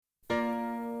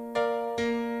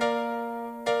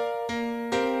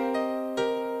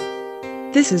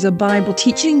This is a Bible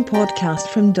teaching podcast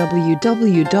from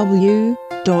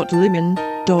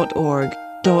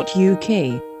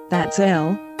www.lumen.org.uk. That's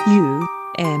LUMIN.org.uk.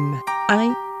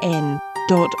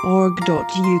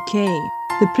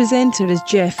 The presenter is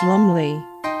Jeff Lumley.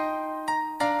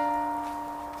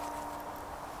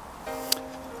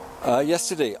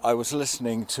 Yesterday I was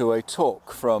listening to a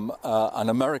talk from an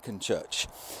American church,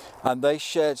 and they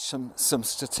shared some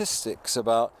statistics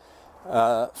about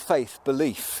faith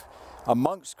belief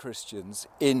amongst Christians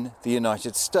in the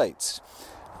United States,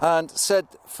 and said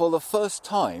for the first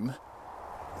time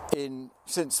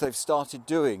since they've started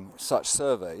doing such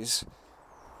surveys,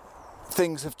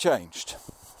 things have changed.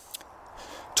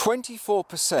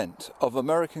 24% of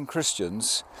American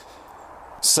Christians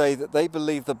say that they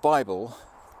believe the Bible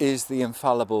is the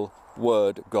infallible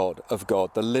Word of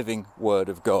God, the living Word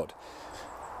of God.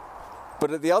 But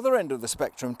at the other end of the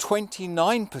spectrum,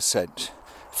 29%,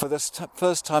 for the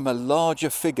first time a larger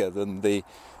figure than the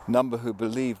number who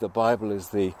believe the Bible is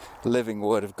the living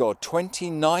Word of God,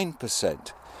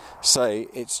 29% say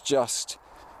it's just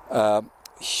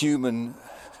human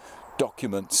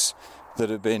documents that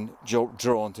have been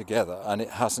drawn together, and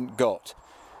it hasn't got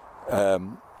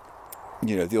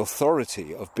the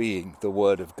authority of being the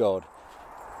Word of God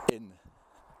in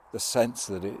the sense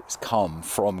that it's come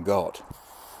from God.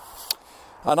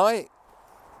 And I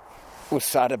was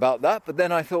sad about that, but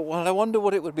then I thought, well, I wonder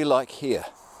what it would be like here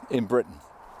in Britain.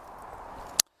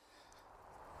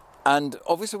 And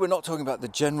obviously we're not talking about the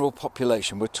general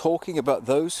population, we're talking about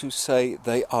those who say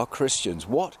they are Christians.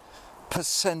 What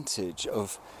percentage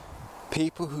of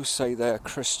people who say they are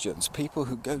Christians, people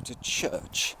who go to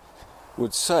church,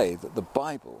 would say that the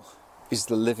Bible is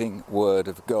the living Word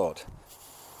of God?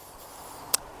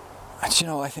 And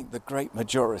I think the great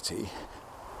majority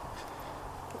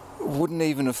wouldn't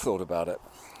even have thought about it.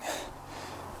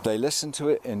 They listen to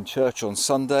it in church on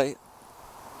Sunday.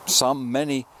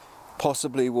 Many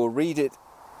possibly will read it,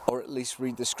 or at least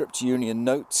read the Scripture Union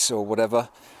notes or whatever.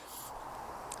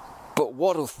 But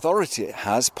what authority it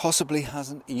has possibly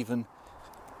hasn't even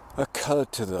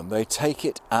occurred to them. They take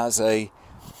it as a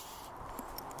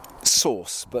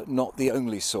source, but not the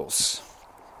only source.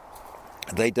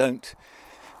 They don't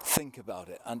think about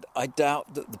it, and I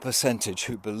doubt that the percentage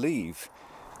who believe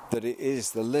that it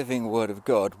is the living Word of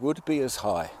God would be as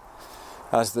high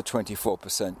as the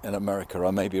 24% in America.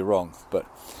 I may be wrong, but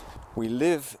we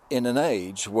live in an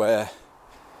age where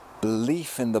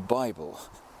belief in the Bible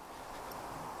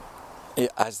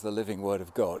as the living Word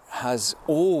of God has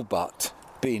all but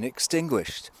been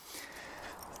extinguished.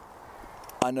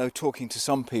 I know, talking to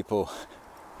some people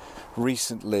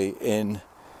recently in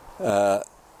a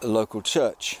local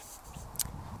church,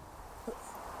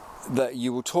 that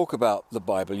you will talk about the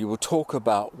Bible, you will talk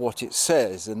about what it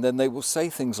says, and then they will say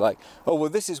things like, oh, well,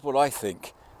 this is what I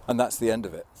think, and that's the end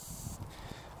of it.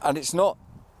 And it's not,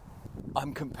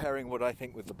 I'm comparing what I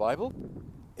think with the Bible.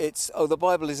 It's, the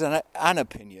Bible is an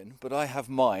opinion, but I have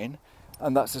mine,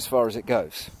 and that's as far as it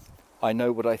goes. I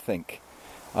know what I think.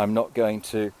 I'm not going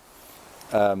to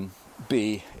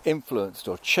be influenced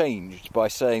or changed by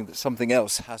saying that something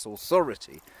else has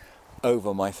authority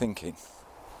over my thinking.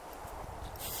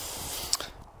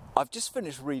 I've just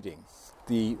finished reading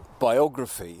the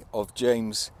biography of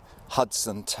James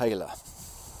Hudson Taylor.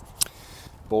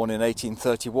 Born in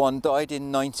 1831, died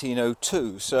in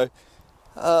 1902, so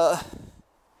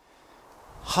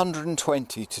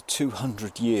 120 to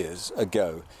 200 years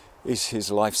ago is his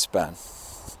lifespan.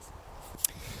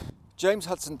 James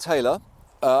Hudson Taylor,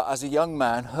 as a young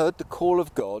man, heard the call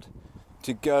of God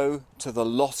to go to the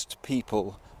lost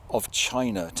people of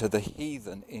China, to the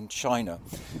heathen in China.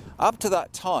 Up to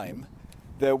that time,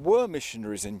 there were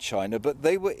missionaries in China, but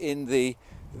they were in the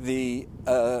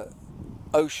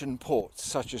ocean ports,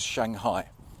 such as Shanghai.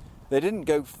 They didn't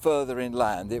go further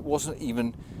inland. It wasn't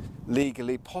even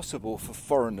legally possible for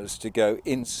foreigners to go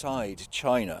inside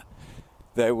China.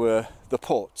 There were the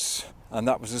ports, and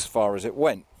that was as far as it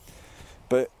went.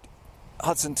 But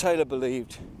Hudson Taylor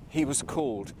believed he was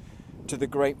called to the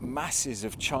great masses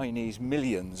of Chinese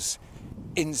millions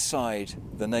inside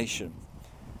the nation.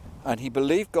 And he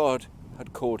believed God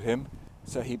had called him,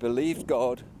 so he believed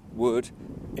God would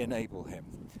enable him.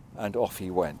 And off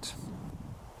he went.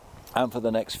 And for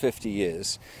the next 50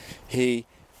 years, he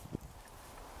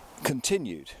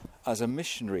continued as a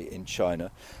missionary in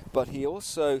China, but he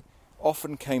also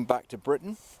often came back to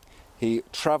Britain. He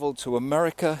travelled to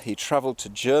America, he travelled to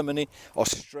Germany,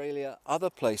 Australia,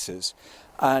 other places,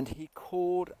 and he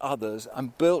called others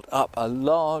and built up a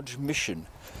large mission,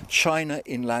 China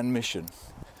Inland Mission,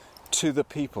 to the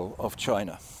people of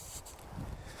China.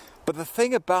 But the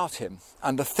thing about him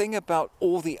and the thing about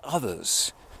all the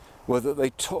others were that they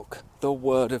took the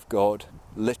word of God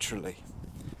literally.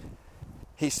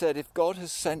 He said, if God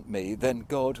has sent me, then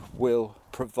God will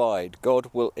provide, God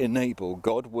will enable,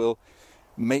 God will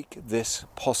make this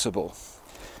possible.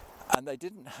 And they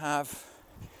didn't have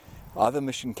other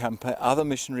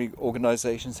missionary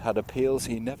organizations had appeals.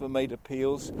 He never made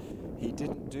appeals. He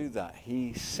didn't do that.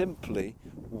 He simply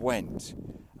went.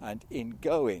 And in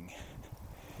going,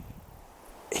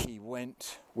 he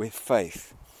went with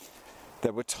faith.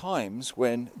 There were times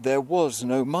when there was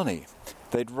no money.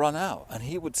 They'd run out, and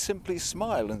he would simply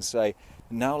smile and say,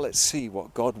 now let's see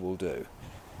what God will do.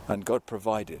 And God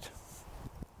provided.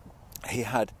 He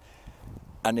had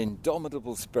an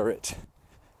indomitable spirit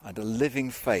and a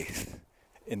living faith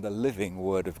in the living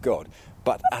Word of God.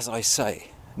 But as I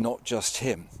say, not just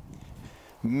him.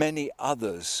 Many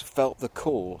others felt the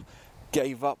call,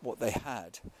 gave up what they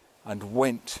had, and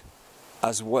went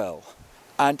as well.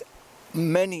 And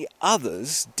many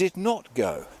others did not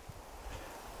go,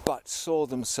 but saw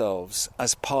themselves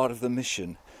as part of the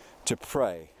mission to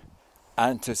pray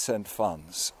and to send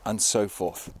funds and so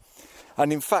forth.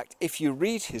 And in fact, if you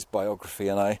read his biography,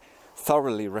 and I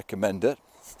thoroughly recommend it,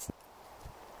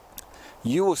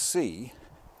 you will see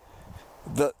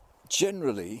that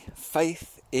generally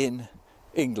faith in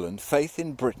England, faith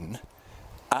in Britain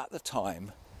at the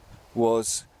time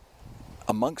was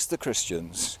amongst the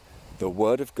Christians, the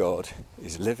Word of God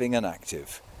is living and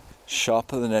active,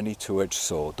 sharper than any two-edged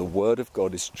sword. The Word of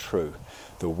God is true.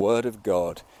 The Word of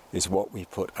God is what we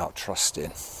put our trust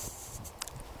in.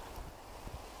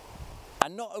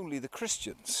 And not only the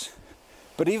Christians,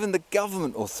 but even the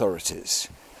government authorities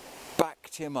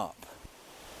backed him up.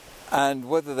 And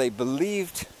whether they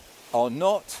believed or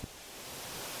not,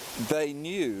 they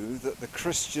knew that the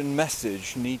Christian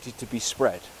message needed to be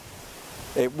spread.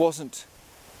 It wasn't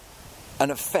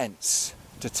an offence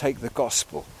to take the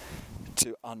gospel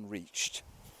to unreached,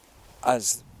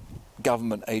 as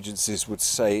government agencies would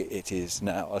say it is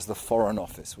now, as the Foreign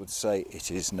Office would say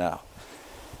it is now.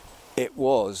 It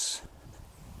was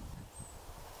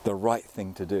the right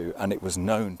thing to do, and it was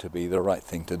known to be the right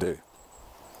thing to do.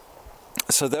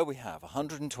 So there we have,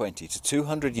 120 to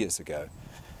 200 years ago,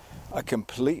 a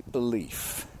complete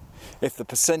belief. If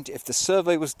the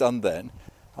survey was done then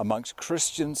amongst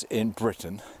Christians in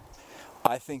Britain,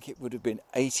 I think it would have been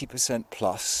 80%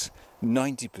 plus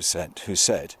 90% who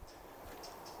said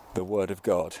the Word of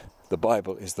God, the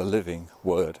Bible is the living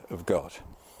Word of God.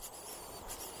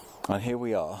 And here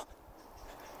we are,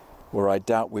 where I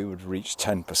doubt we would reach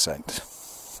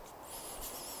 10%.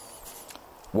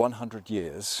 100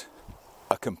 years,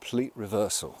 a complete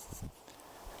reversal,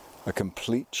 a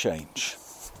complete change.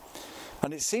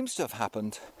 And it seems to have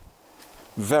happened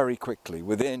very quickly,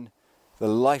 within the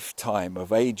lifetime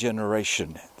of a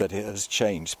generation, that it has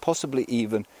changed, possibly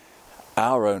even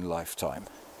our own lifetime,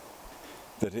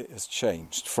 that it has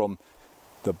changed from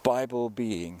the Bible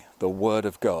being the Word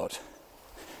of God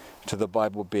to the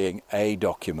Bible being a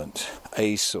document,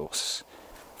 a source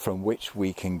from which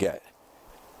we can get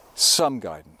some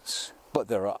guidance, but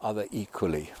there are other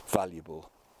equally valuable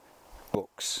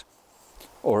books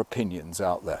or opinions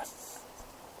out there.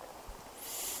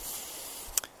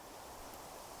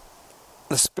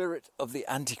 The spirit of the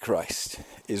Antichrist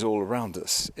is all around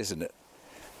us, isn't it?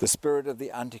 The spirit of the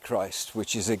Antichrist,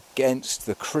 which is against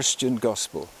the Christian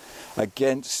gospel,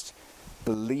 against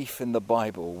belief in the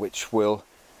Bible, which will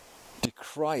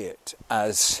decry it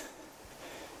as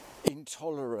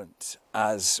intolerant,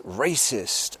 as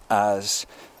racist, as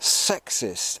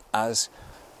sexist, as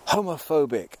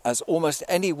homophobic, as almost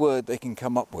any word they can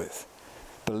come up with.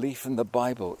 Belief in the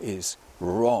Bible is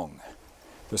wrong.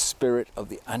 The spirit of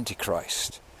the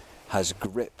Antichrist has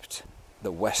gripped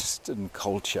the Western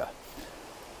culture,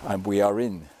 and we are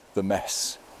in the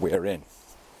mess we are in.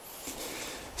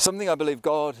 Something I believe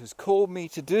God has called me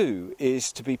to do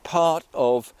is to be part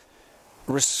of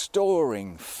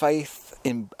restoring faith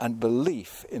in and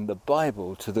belief in the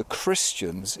Bible to the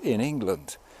Christians in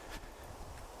England.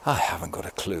 I haven't got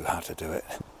a clue how to do it.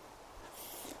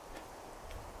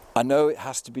 I know it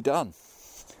has to be done.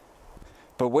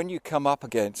 But when you come up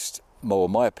against, well,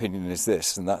 my opinion is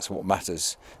this, and that's what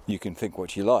matters, you can think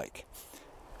what you like.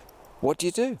 What do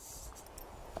you do?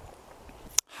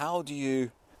 How do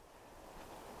you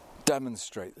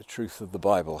demonstrate the truth of the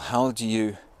Bible? How do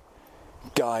you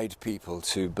guide people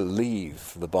to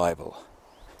believe the Bible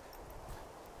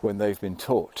when they've been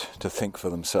taught to think for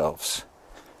themselves?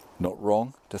 Not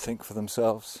wrong to think for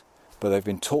themselves, but they've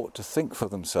been taught to think for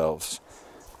themselves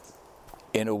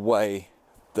in a way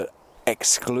that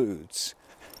excludes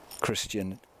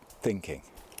Christian thinking.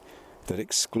 that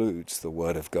excludes the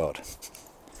Word of God?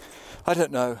 I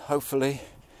don't know. Hopefully,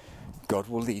 God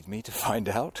will lead me to find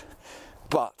out.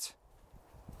 But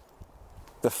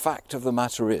the fact of the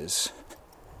matter is,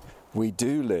 we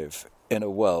do live in a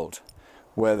world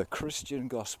where the Christian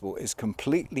gospel is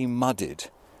completely muddied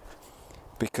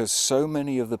because so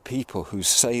many of the people who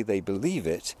say they believe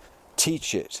it,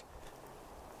 teach it,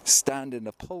 stand in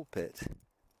a pulpit,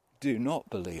 do not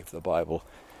believe the Bible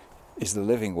is the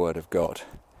living Word of God,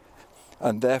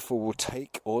 and therefore will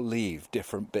take or leave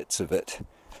different bits of it,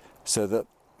 so that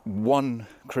one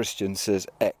Christian says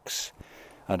X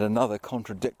and another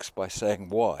contradicts by saying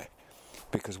Y,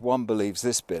 because one believes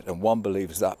this bit and one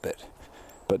believes that bit,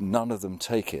 but none of them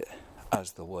take it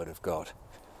as the Word of God.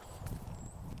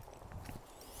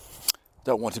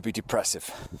 Don't want to be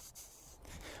depressive.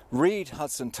 Read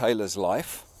Hudson Taylor's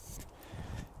life.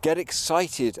 Get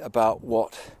excited about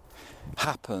what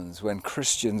happens when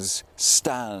Christians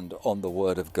stand on the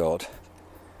Word of God.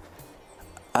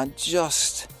 And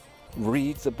just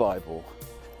read the Bible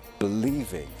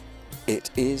believing it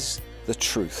is the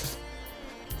truth.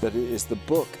 That it is the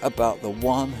book about the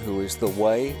one who is the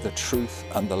way, the truth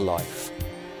and the life.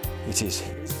 It is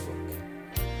his book.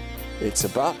 It's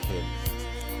about him.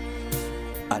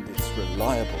 And it's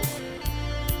reliable.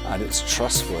 And it's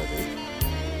trustworthy.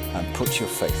 And put your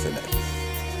faith in it.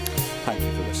 Thank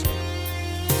you for listening.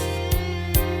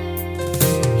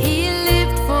 He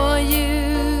lived for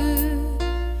you.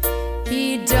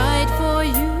 He died for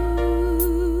you.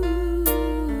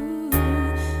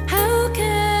 How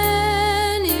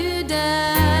can you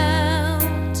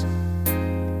doubt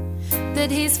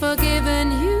that he's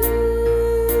forgiven you?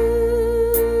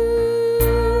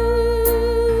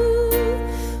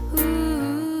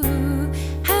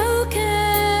 How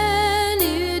can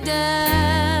you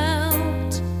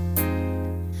doubt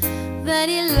that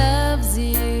he loves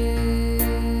you?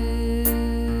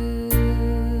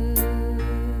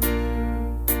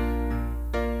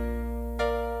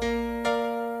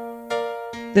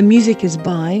 The music is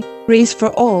by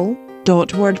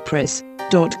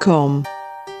graceforall.wordpress.com.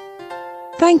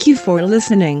 Thank you for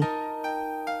listening.